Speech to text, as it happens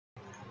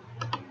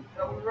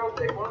off the road,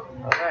 take one.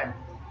 Okay.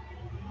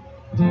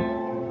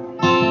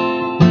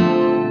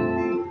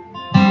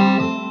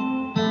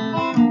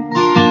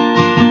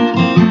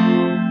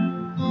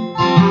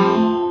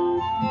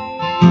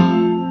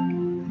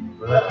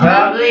 Well, I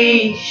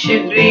probably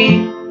should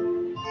be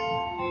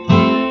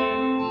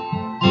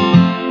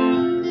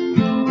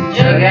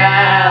dug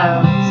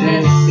out to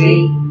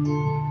sea,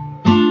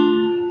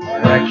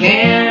 but I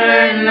can't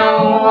hurt no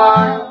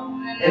one,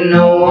 and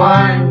no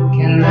one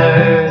can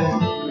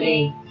hurt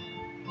me.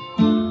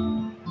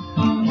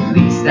 At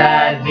least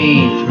I'd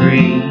be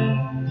free,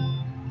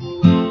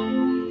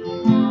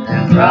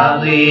 and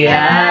probably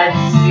I'd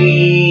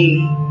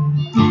see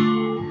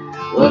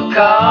what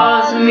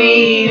caused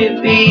me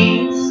to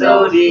be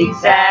so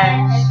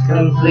detached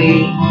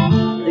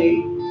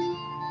completely.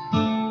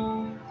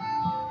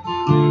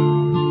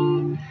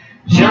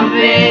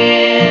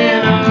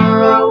 Jumping on a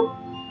rope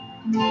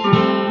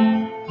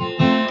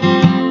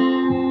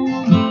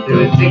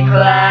through a thick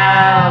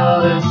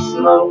cloud of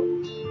smoke,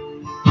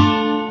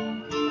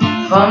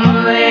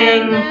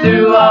 fumbling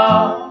through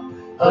all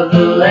of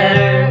the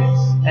letters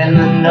and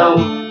the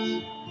notes,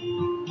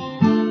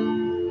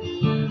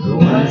 the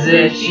ones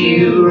that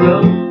you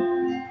wrote.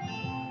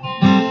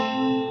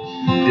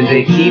 Did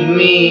they keep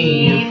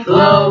me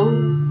afloat,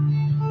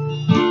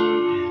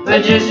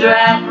 but just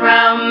wrap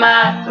round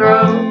my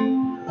throat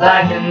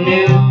like a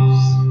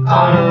noose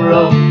on a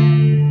rope?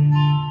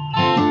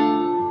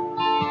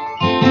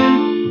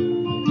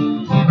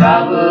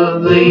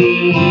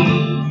 Probably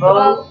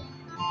both.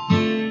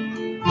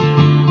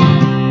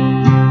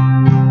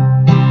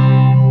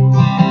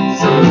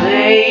 So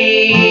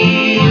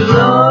lay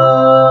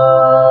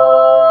low,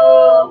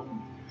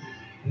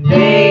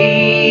 baby.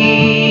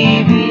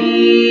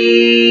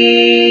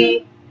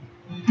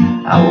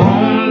 I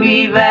won't be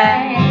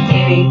back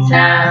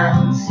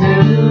anytime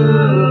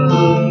soon.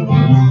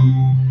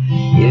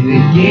 If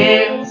it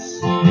gets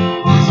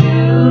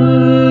too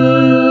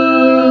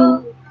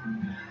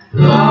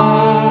lonely,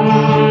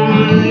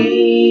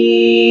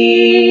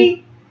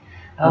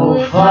 I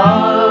will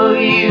follow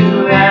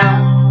you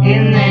around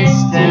in this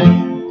tune.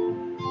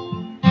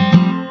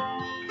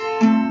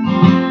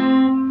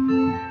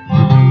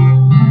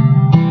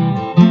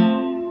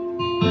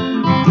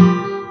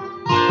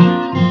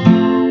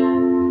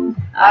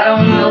 I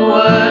don't know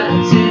what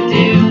to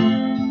do,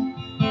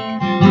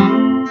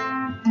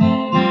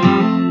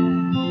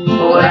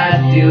 what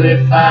I'd do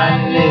if I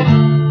knew.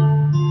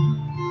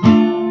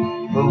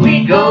 But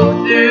we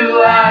go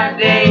through our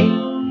day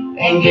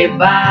and get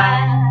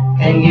by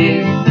and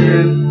get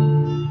through.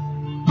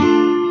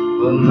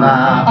 But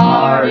my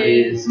heart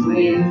is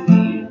with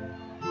you.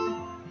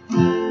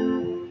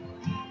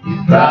 You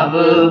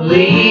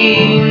probably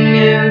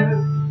knew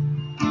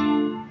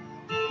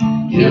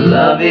your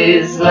love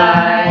is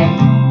like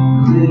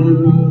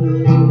glue.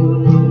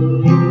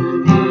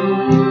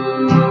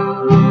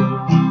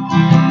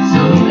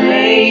 So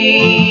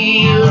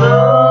lay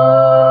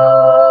low,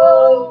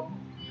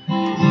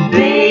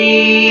 baby.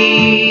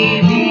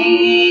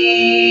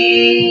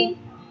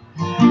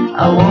 I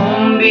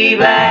won't be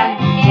back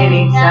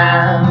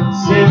anytime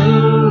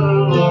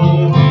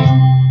soon.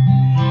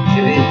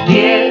 If it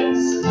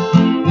gets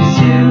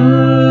too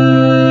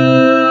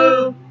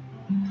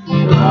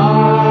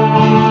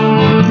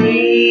lonely,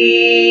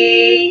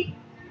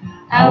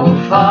 I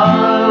will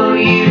follow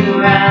you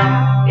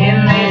around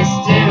in this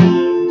tune.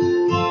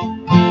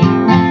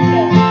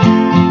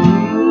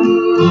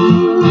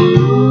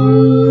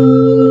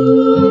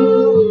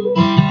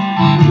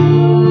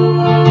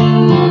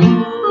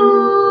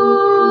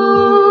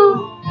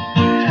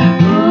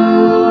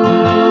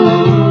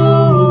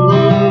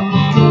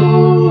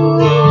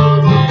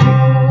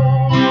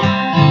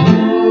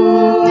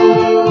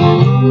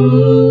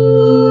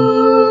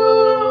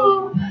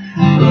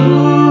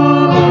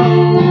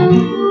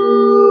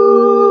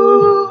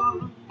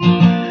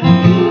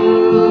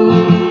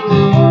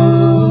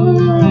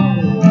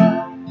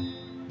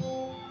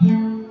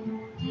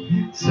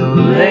 So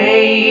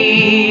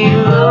lay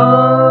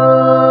low,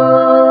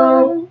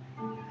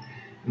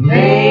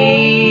 baby,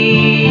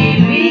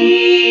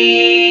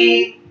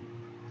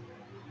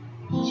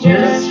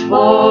 just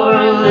for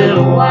a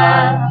little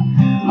while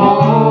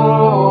more.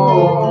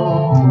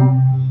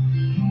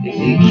 If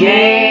you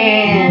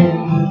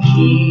can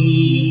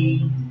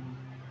keep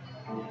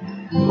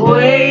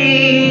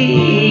waiting,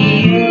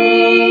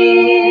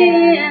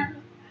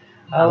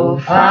 I will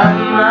find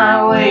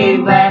my way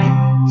back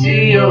to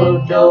your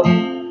door.